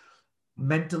 days,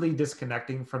 mentally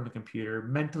disconnecting from the computer,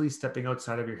 mentally stepping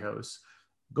outside of your house,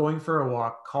 going for a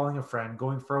walk, calling a friend,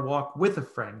 going for a walk with a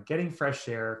friend, getting fresh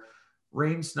air,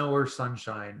 rain, snow, or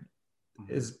sunshine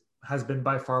Mhm. has been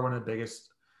by far one of the biggest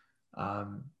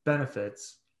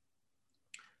benefits.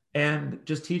 And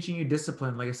just teaching you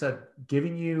discipline, like I said,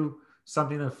 giving you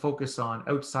something to focus on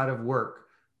outside of work,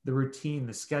 the routine,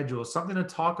 the schedule, something to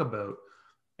talk about,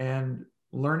 and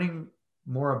learning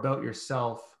more about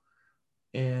yourself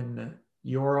in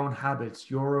your own habits,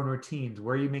 your own routines,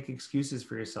 where you make excuses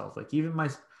for yourself. Like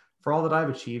for all that I've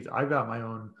achieved, I've got my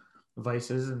own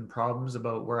vices and problems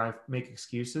about where I make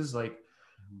excuses. Like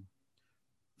Mhm.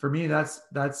 for me, that's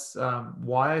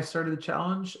why I started the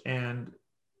challenge, and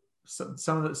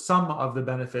some of the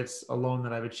benefits alone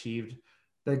that I've achieved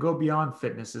that go beyond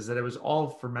fitness is that it was all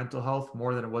for mental health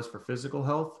more than it was for physical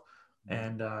health. Mhm.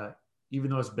 And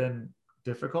even though it's been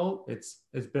difficult, it's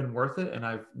been worth it, and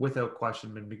I've without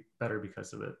question been better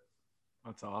because of it.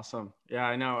 That's awesome. Yeah,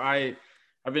 I know.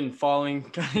 I've been following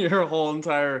kind of your whole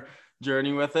entire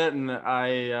journey with it, and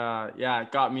yeah,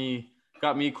 it got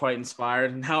me quite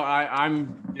inspired. Now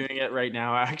I'm doing it right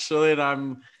now actually,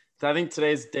 and I think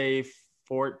today's day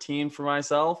 14 for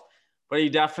myself. But you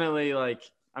definitely like,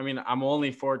 I mean, I'm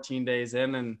only 14 days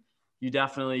in, and you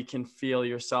definitely can feel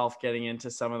yourself getting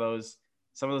into some of those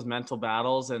mental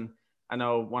battles. And I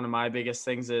know one of my biggest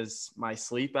things is my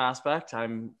sleep aspect.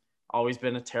 I'm always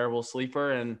been a terrible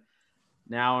sleeper, and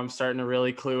now I'm starting to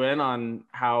really clue in on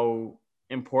how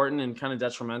important and kind of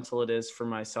detrimental it is for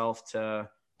myself to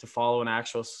follow an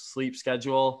actual sleep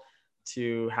schedule,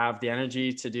 to have the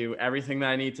energy to do everything that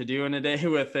I need to do in a day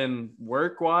within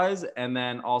work wise, and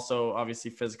then also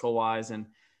obviously physical wise, and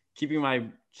keep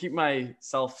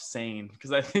myself sane,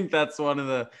 because I think that's one of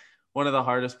the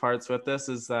hardest parts with this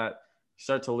is that you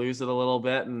start to lose it a little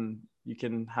bit, and you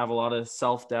can have a lot of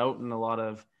self-doubt and a lot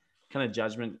of kind of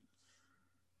judgment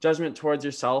towards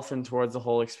yourself and towards the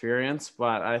whole experience.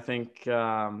 But I think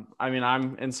I mean,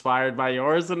 I'm inspired by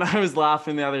yours, and I was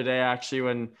laughing the other day actually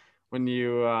when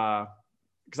you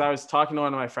because I was talking to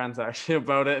one of my friends actually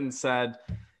about it, and said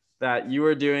that you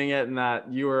were doing it and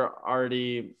that you were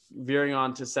already veering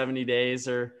on to 70 days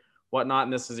or whatnot,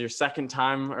 and this is your second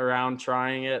time around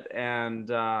trying it. And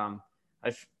I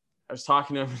was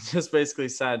talking to him and just basically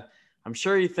said, I'm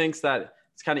sure he thinks that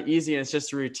it's kind of easy and it's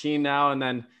just a routine now. And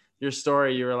then your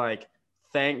story, you were like,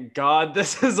 thank God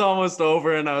this is almost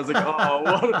over. And I was like, oh,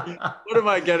 what am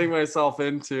I getting myself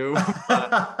into?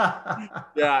 But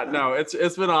yeah, no,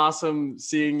 it's been awesome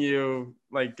seeing you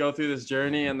like go through this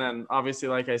journey. And then obviously,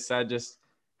 like I said, just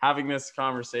having this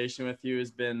conversation with you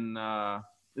has been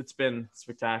it's been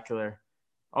spectacular.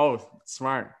 Oh,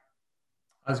 smart.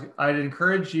 I'd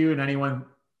encourage you and anyone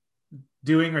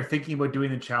doing or thinking about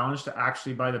doing the challenge to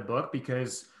actually buy the book,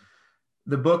 because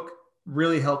the book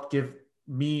really helped give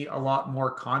me a lot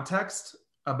more context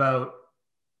about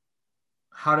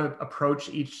how to approach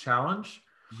each challenge.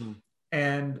 Mm-hmm.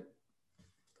 And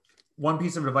one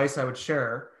piece of advice I would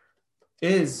share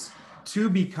is to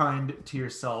be kind to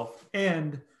yourself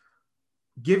and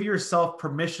give yourself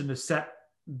permission to set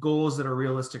goals that are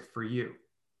realistic for you.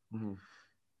 Mm-hmm.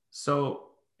 So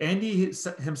Andy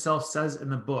himself says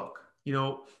in the book,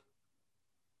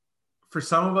 for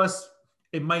some of us,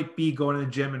 it might be going to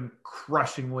the gym and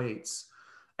crushing weights.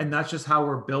 And that's just how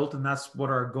we're built, and that's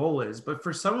what our goal is. But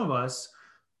for some of us,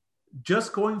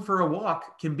 just going for a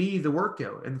walk can be the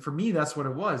workout. And for me, that's what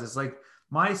it was. It's like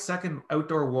my second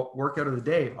outdoor workout of the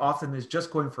day often is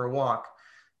just going for a walk.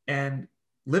 And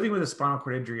living with a spinal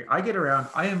cord injury, I get around,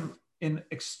 I am in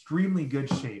extremely good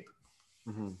shape.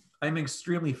 Mm-hmm. I'm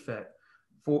extremely fit.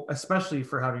 for, especially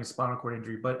for having a spinal cord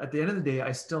injury. But at the end of the day,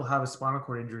 I still have a spinal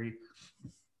cord injury.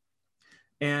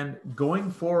 And going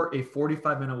for a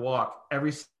 45-minute walk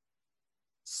every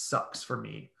sucks for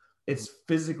me. It's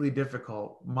physically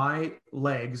difficult. My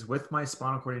legs with my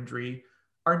spinal cord injury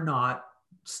are not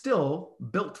still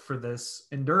built for this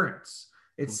endurance.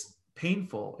 It's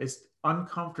painful. It's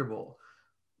uncomfortable.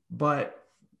 But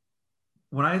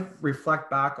when I reflect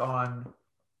back on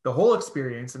the whole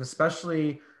experience, and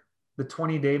especially the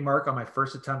 20-day mark on my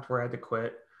first attempt where I had to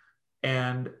quit,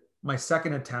 and my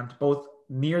second attempt, both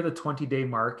near the 20-day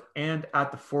mark and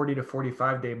at the 40 to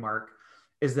 45-day mark,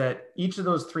 is that each of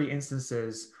those three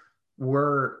instances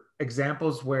were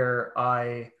examples where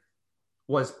I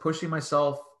was pushing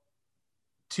myself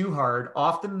too hard,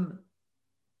 often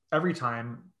every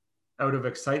time out of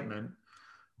excitement.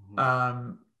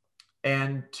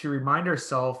 And to remind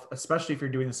ourselves, especially if you're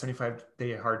doing the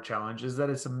 75-day hard challenge, is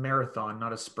that it's a marathon,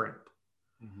 not a sprint.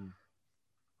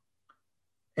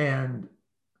 And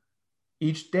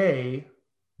each day,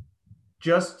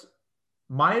 just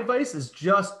my advice is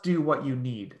just do what you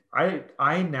need.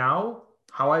 I now,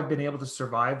 how I've been able to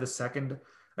survive the second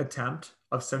attempt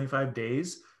of 75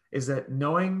 days is that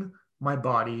knowing my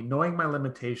body, knowing my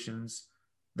limitations,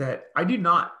 that I do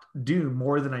not do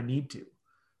more than I need to.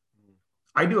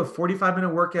 I do a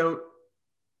 45-minute workout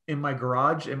in my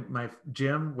garage, in my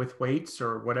gym with weights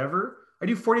or whatever. I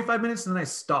do 45 minutes and then I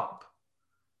stop.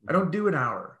 I don't do an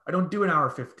hour. I don't do an hour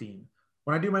 15.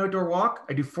 When I do my outdoor walk,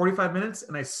 I do 45 minutes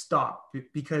and I stop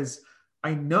because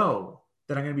I know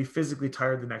that I'm going to be physically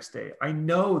tired the next day. I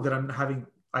know that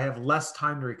I have less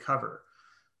time to recover.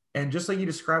 And just like you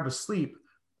described with sleep,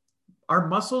 our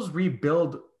muscles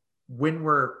rebuild when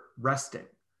we're resting.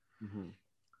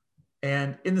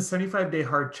 And in the 75-day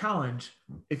hard challenge,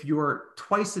 if you are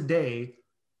twice a day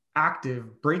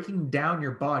active, breaking down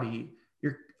your body,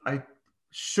 I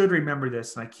should remember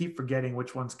this, and I keep forgetting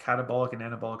which one's catabolic and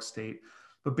anabolic state.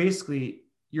 But basically,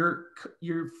 you're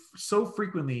so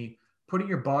frequently putting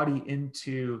your body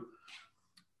into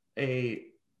a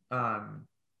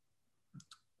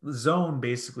zone,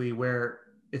 basically, where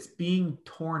it's being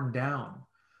torn down.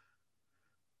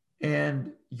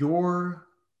 And your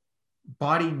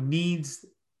body needs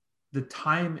the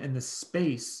time and the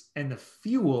space and the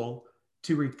fuel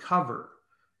to recover.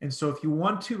 And so if you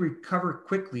want to recover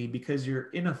quickly because you're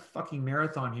in a fucking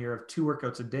marathon here of 2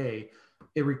 workouts a day,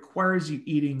 it requires you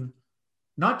eating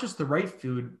not just the right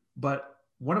food, but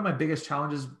one of my biggest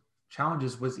challenges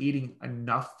was eating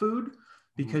enough food,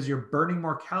 because you're burning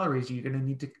more calories. You're going to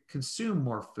need to consume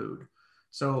more food.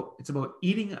 So it's about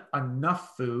eating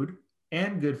enough food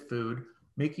and good food,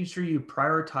 making sure you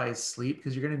prioritize sleep,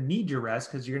 because you're going to need your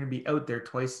rest, because you're going to be out there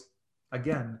twice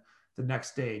again the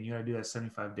next day, and you got to do that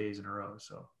 75 days in a row.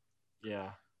 So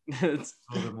yeah, it's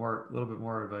a little bit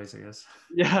more advice, I guess.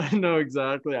 Yeah, no,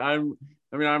 exactly. I'm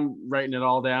writing it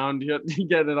all down, getting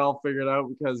it all figured out,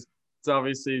 because it's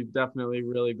obviously definitely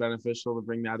really beneficial to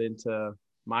bring that into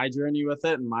my journey with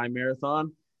it and my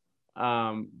marathon.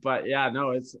 But yeah,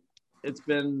 no, it's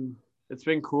been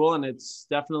cool, and it's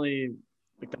definitely,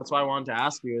 like, that's why I wanted to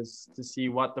ask you, is to see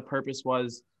what the purpose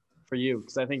was for you,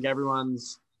 because I think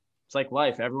it's like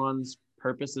life. Everyone's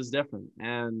purpose is different,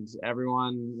 and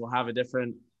everyone will have a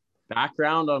different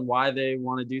background on why they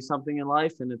want to do something in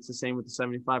life. And it's the same with the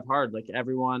 75 hard. Like,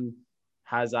 everyone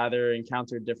has either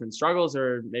encountered different struggles,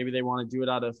 or maybe they want to do it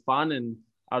out of fun and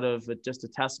out of just a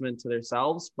testament to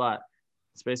themselves. But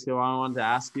it's basically what I wanted to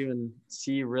ask you, and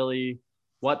see really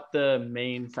what the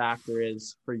main factor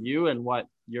is for you, and what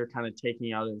you're kind of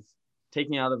taking out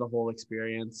of the whole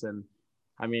experience. And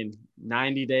I mean,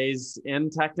 90 days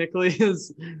in technically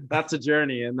that's a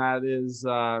journey, and that is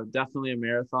definitely a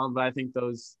marathon. But I think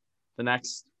the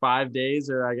next 5 days,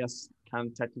 or I guess kind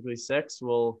of technically 6,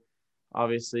 will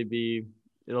obviously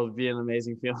it'll be an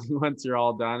amazing feeling once you're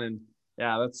all done. And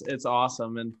yeah, it's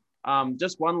awesome. And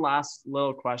just one last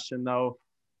little question though,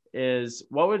 is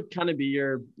what would kind of be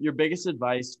your biggest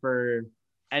advice for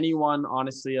anyone,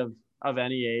 honestly, of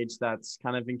any age, that's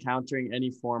kind of encountering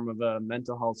any form of a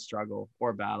mental health struggle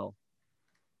or battle?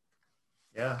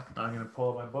 Yeah, I'm going to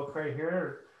pull up my book right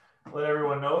here. Let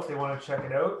everyone know if they want to check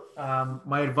it out.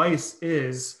 My advice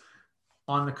is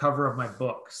on the cover of my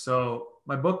book. So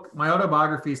my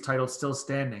autobiography is titled Still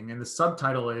Standing, and the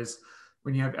subtitle is,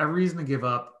 when you have every reason to give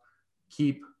up,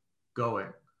 keep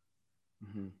going.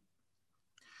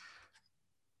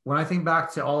 When I think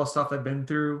back to all the stuff I've been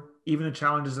through, even the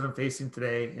challenges that I'm facing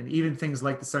today, and even things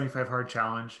like the 75 hard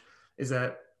challenge, is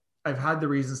that I've had the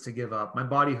reasons to give up. My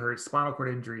body hurts, spinal cord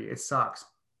injury, it sucks.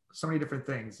 So many different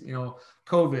things,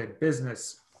 COVID,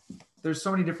 business. There's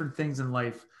so many different things in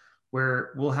life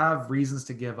where we'll have reasons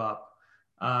to give up.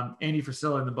 Andy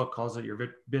Frisella in the book calls it your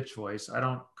bitch voice. I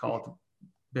don't call it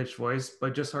the bitch voice,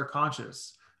 but just our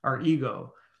conscious, our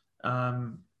ego.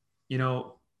 You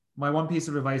know, my one piece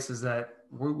of advice is that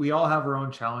we all have our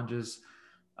own challenges.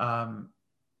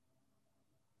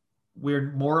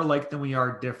 We're more alike than we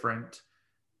are different,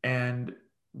 and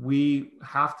we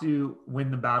have to win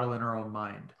the battle in our own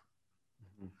mind.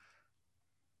 Mm-hmm.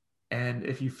 And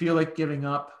if you feel like giving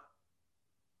up,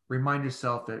 remind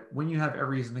yourself that when you have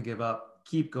every reason to give up,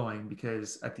 keep going,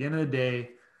 because at the end of the day,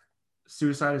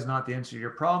 suicide is not the answer to your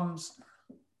problems,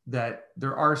 that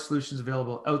there are solutions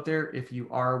available out there if you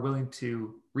are willing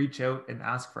to reach out and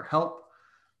ask for help.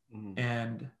 Mm-hmm.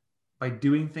 And by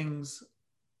doing things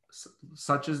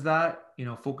such as that, you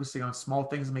know, focusing on small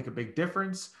things make a big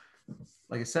difference.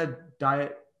 Like I said,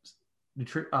 diet,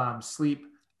 sleep,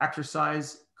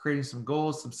 exercise, creating some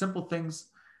goals, some simple things.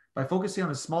 By focusing on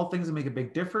the small things that make a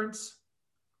big difference,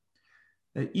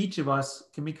 that each of us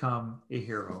can become a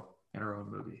hero in our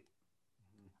own movie.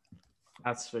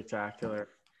 That's spectacular.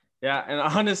 Yeah. And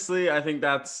honestly, I think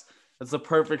that's the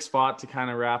perfect spot to kind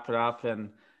of wrap it up. And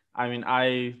I mean,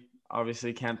 I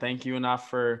obviously can't thank you enough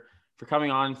for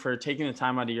coming on, for taking the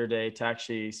time out of your day to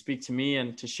actually speak to me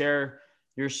and to share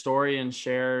your story and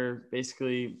share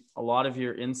basically a lot of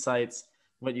your insights,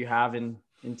 what you have in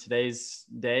today's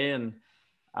day. And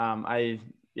I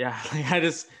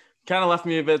just kind of left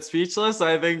me a bit speechless.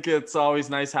 I think it's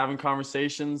always nice having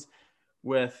conversations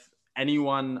with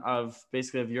anyone of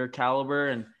your caliber,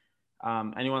 and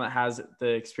anyone that has the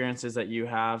experiences that you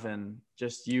have, and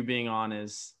just you being on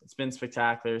it's been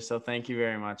spectacular. So thank you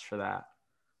very much for that.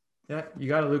 Yeah, you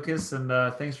got it, Lucas. And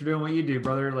thanks for doing what you do,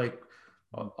 brother. Like,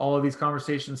 all of these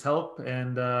conversations help,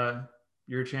 and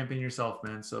you're a champion yourself,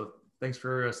 man. So thanks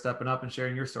for stepping up and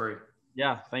sharing your story.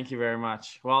 Yeah, thank you very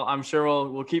much. Well, I'm sure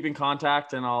we'll keep in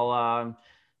contact, and I'll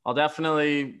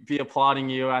definitely be applauding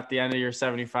you at the end of your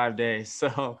 75 days.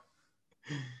 So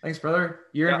thanks, brother.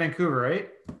 You're in Vancouver, right?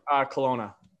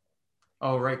 Kelowna.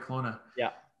 Oh, right, Kelowna.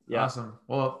 Yeah. Awesome.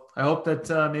 Well, I hope that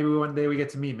maybe one day we get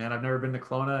to meet, man. I've never been to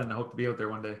Kelowna, and I hope to be out there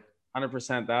one day.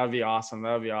 100%. That would be awesome.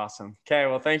 Okay.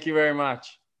 Well, thank you very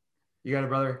much. You got it,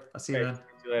 brother. I'll see you, man. See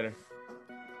you later.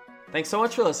 Thanks so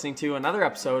much for listening to another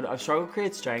episode of Struggle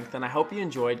Creates Strength, and I hope you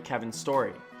enjoyed Kevin's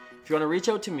story. If you want to reach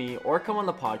out to me or come on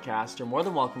the podcast, you're more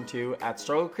than welcome to at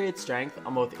Struggle Creates Strength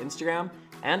on both Instagram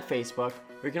and Facebook.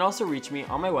 Or you can also reach me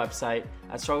on my website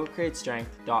at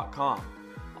strugglecreatestrength.com.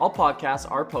 All podcasts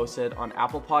are posted on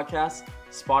Apple Podcasts,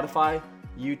 Spotify,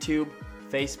 YouTube,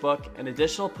 Facebook, and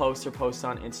additional posts are posted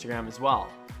on Instagram as well.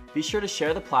 Be sure to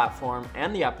share the platform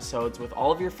and the episodes with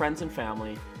all of your friends and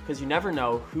family, because you never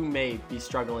know who may be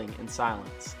struggling in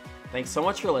silence. Thanks so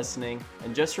much for listening,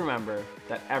 and just remember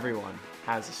that everyone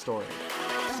has a story.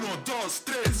 1, 2,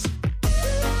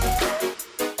 3.